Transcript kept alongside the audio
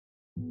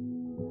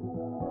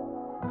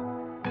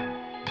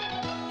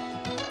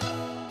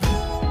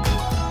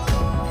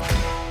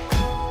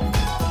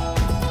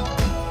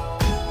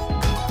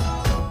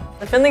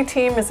The Findlay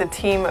team is a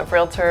team of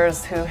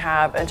realtors who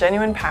have a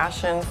genuine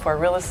passion for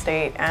real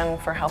estate and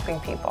for helping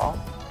people.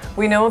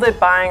 We know that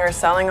buying or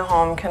selling a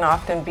home can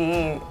often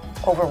be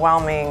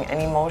overwhelming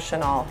and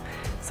emotional,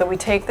 so we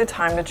take the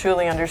time to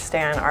truly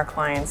understand our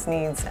clients'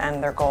 needs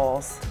and their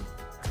goals.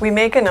 We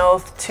make an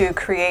oath to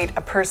create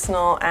a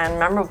personal and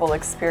memorable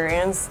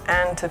experience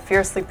and to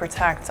fiercely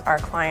protect our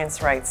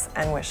clients' rights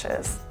and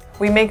wishes.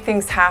 We make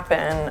things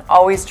happen,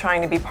 always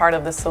trying to be part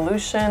of the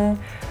solution,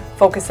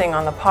 focusing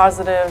on the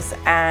positives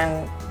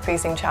and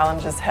facing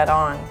challenges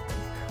head-on.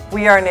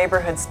 We are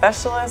neighborhood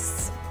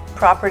specialists,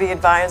 property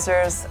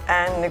advisors,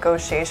 and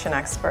negotiation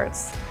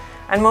experts.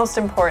 And most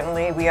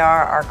importantly, we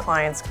are our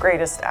clients'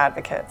 greatest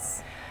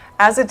advocates.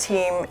 As a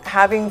team,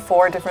 having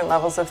 4 different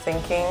levels of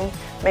thinking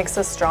makes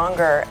us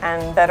stronger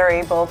and better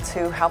able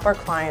to help our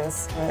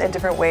clients in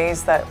different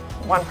ways that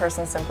one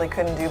person simply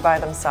couldn't do by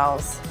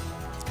themselves.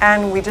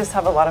 And we just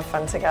have a lot of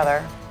fun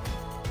together.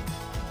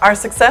 Our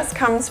success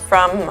comes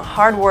from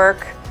hard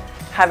work,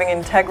 having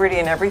integrity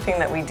in everything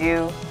that we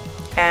do,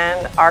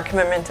 and our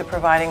commitment to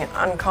providing an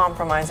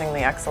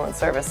uncompromisingly excellent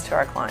service to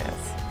our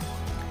clients.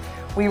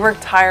 We work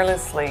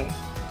tirelessly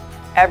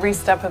every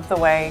step of the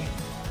way,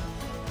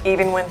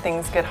 even when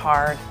things get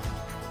hard,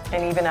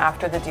 and even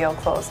after the deal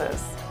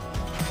closes.